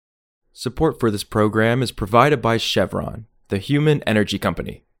Support for this program is provided by Chevron, the human energy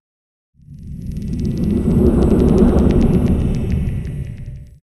company.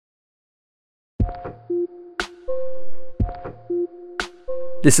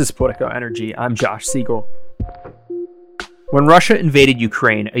 This is Politico Energy. I'm Josh Siegel. When Russia invaded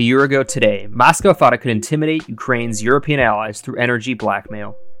Ukraine a year ago today, Moscow thought it could intimidate Ukraine's European allies through energy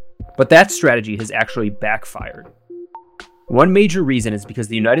blackmail. But that strategy has actually backfired. One major reason is because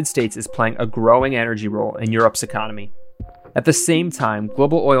the United States is playing a growing energy role in Europe's economy. At the same time,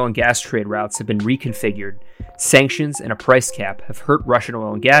 global oil and gas trade routes have been reconfigured, sanctions and a price cap have hurt Russian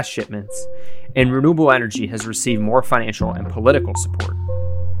oil and gas shipments, and renewable energy has received more financial and political support.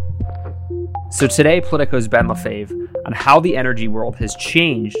 So today, Politico's Ben Lefebvre on how the energy world has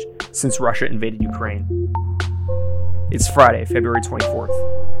changed since Russia invaded Ukraine. It's Friday, February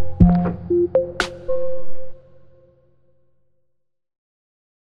 24th.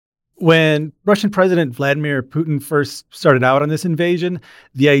 When Russian President Vladimir Putin first started out on this invasion,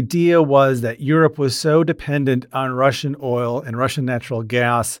 the idea was that Europe was so dependent on Russian oil and Russian natural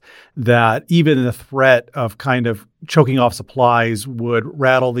gas that even the threat of kind of choking off supplies would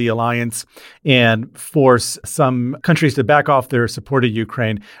rattle the alliance and force some countries to back off their support of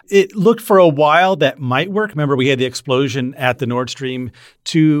Ukraine. It looked for a while that might work. Remember, we had the explosion at the Nord Stream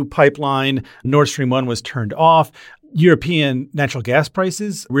 2 pipeline. Nord Stream 1 was turned off. European natural gas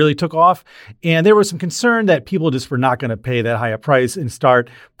prices really took off. And there was some concern that people just were not going to pay that high a price and start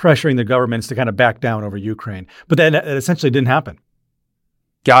pressuring the governments to kind of back down over Ukraine. But that essentially didn't happen.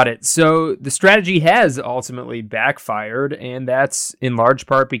 Got it. So the strategy has ultimately backfired, and that's in large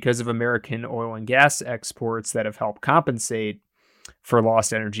part because of American oil and gas exports that have helped compensate for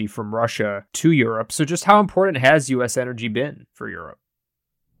lost energy from Russia to Europe. So just how important has U.S. energy been for Europe?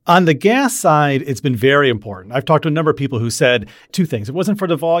 On the gas side, it's been very important. I've talked to a number of people who said two things. It wasn't for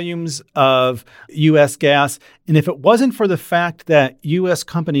the volumes of U.S. gas, and if it wasn't for the fact that U.S.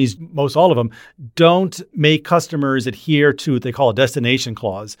 companies, most all of them, don't make customers adhere to what they call a destination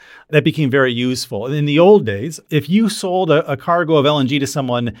clause, that became very useful. And in the old days, if you sold a cargo of LNG to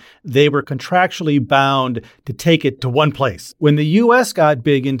someone, they were contractually bound to take it to one place. When the U.S. got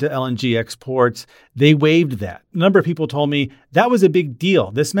big into LNG exports, they waived that. A number of people told me that was a big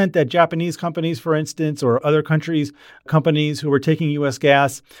deal. This meant that Japanese companies, for instance, or other countries' companies who were taking U.S.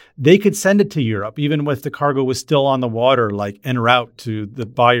 gas, they could send it to Europe, even if the cargo was still on the water, like en route to the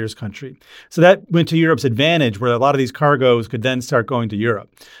buyer's country. So that went to Europe's advantage, where a lot of these cargoes could then start going to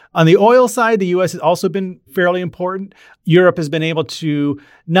Europe. On the oil side, the U.S. has also been fairly important. Europe has been able to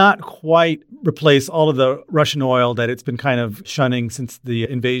not quite replace all of the Russian oil that it's been kind of shunning since the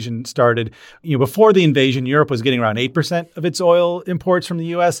invasion started. Before the invasion, Europe was getting around 8% of its oil imports from the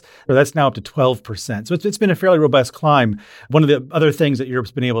U.S. So that's now up to 12%. So it's been a fairly robust climb. One of the other things that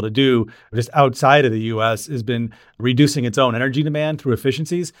Europe's been able to do just outside of the U.S. has been reducing its own energy demand through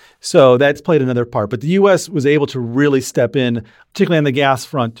efficiencies. So that's played another part. But the U.S. was able to really step in, particularly on the gas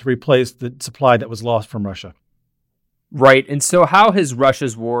front, to replace the supply that was lost from Russia. Right. And so how has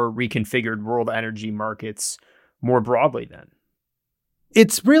Russia's war reconfigured world energy markets more broadly then?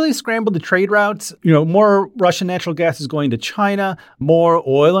 It's really scrambled the trade routes. More Russian natural gas is going to China. More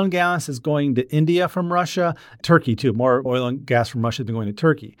oil and gas is going to India from Russia. Turkey, too. More oil and gas from Russia has been going to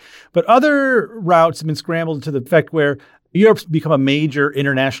Turkey. But other routes have been scrambled to the effect where Europe's become a major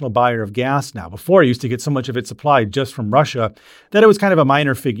international buyer of gas now. Before, it used to get so much of its supply just from Russia that it was kind of a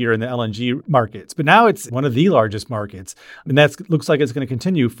minor figure in the LNG markets. But now it's one of the largest markets. And that looks like it's going to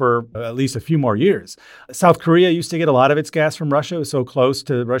continue for at least a few more years. South Korea used to get a lot of its gas from Russia. It was so close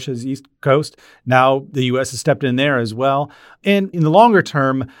to Russia's east coast. Now the U.S. has stepped in there as well. And in the longer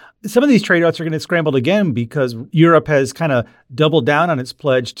term, some of these trade routes are going to get scrambled again because Europe has kind of doubled down on its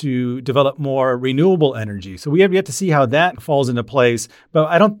pledge to develop more renewable energy. So we have yet to see how that falls into place. But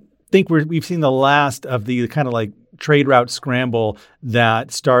I don't think we've seen the last of the kind of like trade route scramble that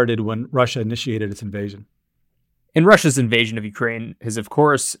started when Russia initiated its invasion. And Russia's invasion of Ukraine has, of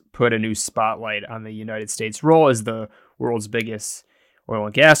course, put a new spotlight on the United States' role as the world's biggest oil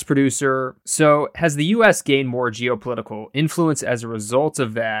and gas producer. So has the U.S. gained more geopolitical influence as a result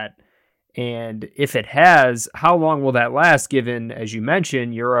of that? And if it has, how long will that last, given, as you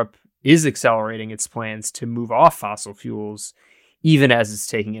mentioned, Europe is accelerating its plans to move off fossil fuels, even as it's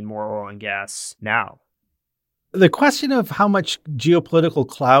taking in more oil and gas now? The question of how much geopolitical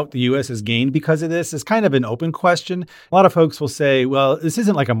clout the U.S. has gained because of this is kind of an open question. A lot of folks will say, well, this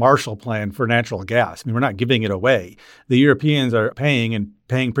isn't like a Marshall Plan for natural gas. I mean, we're not giving it away. The Europeans are paying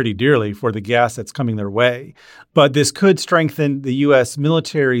pretty dearly for the gas that's coming their way. But this could strengthen the U.S.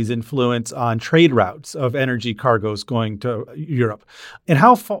 military's influence on trade routes of energy cargoes going to Europe. And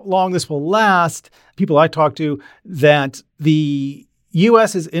how long this will last, people I talk to, that the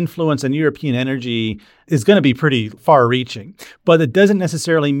U.S.'s influence on European energy is going to be pretty far-reaching, but it doesn't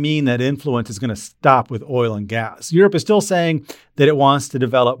necessarily mean that influence is going to stop with oil and gas. Europe is still saying that it wants to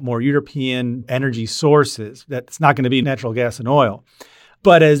develop more European energy sources. That's not going to be natural gas and oil.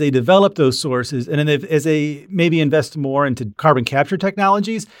 But as they develop those sources and as they maybe invest more into carbon capture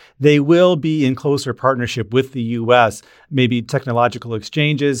technologies, they will be in closer partnership with the U.S., maybe technological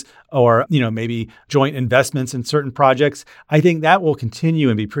exchanges or, maybe joint investments in certain projects. I think that will continue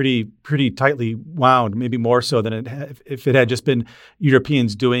and be pretty tightly wound, maybe more so than if it had just been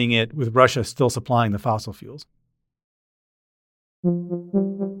Europeans doing it with Russia still supplying the fossil fuels.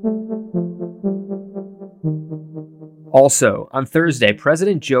 Also, on Thursday,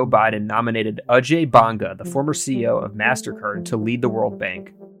 President Joe Biden nominated Ajay Banga, the former CEO of MasterCard, to lead the World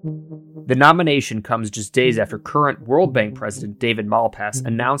Bank. The nomination comes just days after current World Bank President David Malpass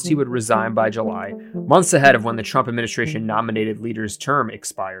announced he would resign by July, months ahead of when the Trump administration nominated leader's term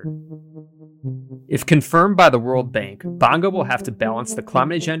expired. If confirmed by the World Bank, Banga will have to balance the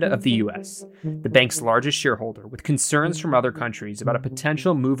climate agenda of the U.S., the bank's largest shareholder, with concerns from other countries about a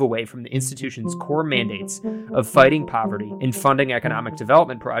potential move away from the institution's core mandates of fighting poverty and funding economic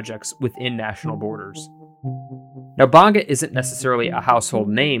development projects within national borders. Now, Banga isn't necessarily a household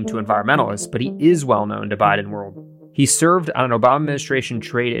name to environmentalists, but he is well known to Biden world. He served on an Obama administration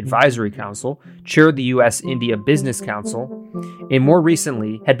Trade Advisory Council, chaired the U.S.-India Business Council, and more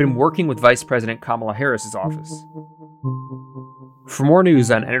recently had been working with Vice President Kamala Harris's office. For more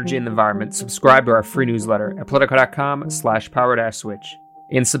news on energy and the environment, subscribe to our free newsletter at politico.com/power-switch.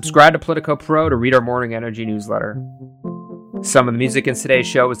 And subscribe to Politico Pro to read our morning energy newsletter. Some of the music in today's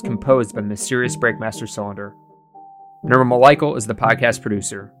show was composed by the mysterious Breakmaster Cylinder. Nirmal Malaikal is the podcast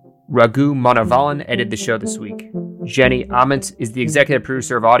producer. Raghu Manavalan edited the show this week. Jenny Ament is the executive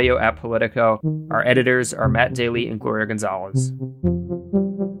producer of audio at Politico. Our editors are Matt Daly and Gloria Gonzalez.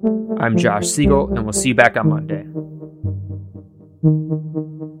 I'm Josh Siegel, and we'll see you back on Monday.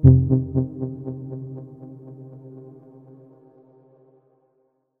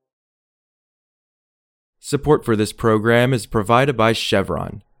 Support for this program is provided by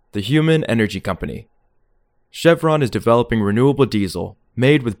Chevron, the human energy company. Chevron is developing renewable diesel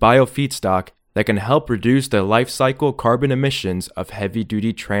made with biofeedstock that can help reduce the life cycle carbon emissions of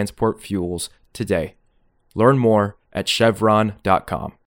heavy-duty transport fuels today. Learn more at chevron.com.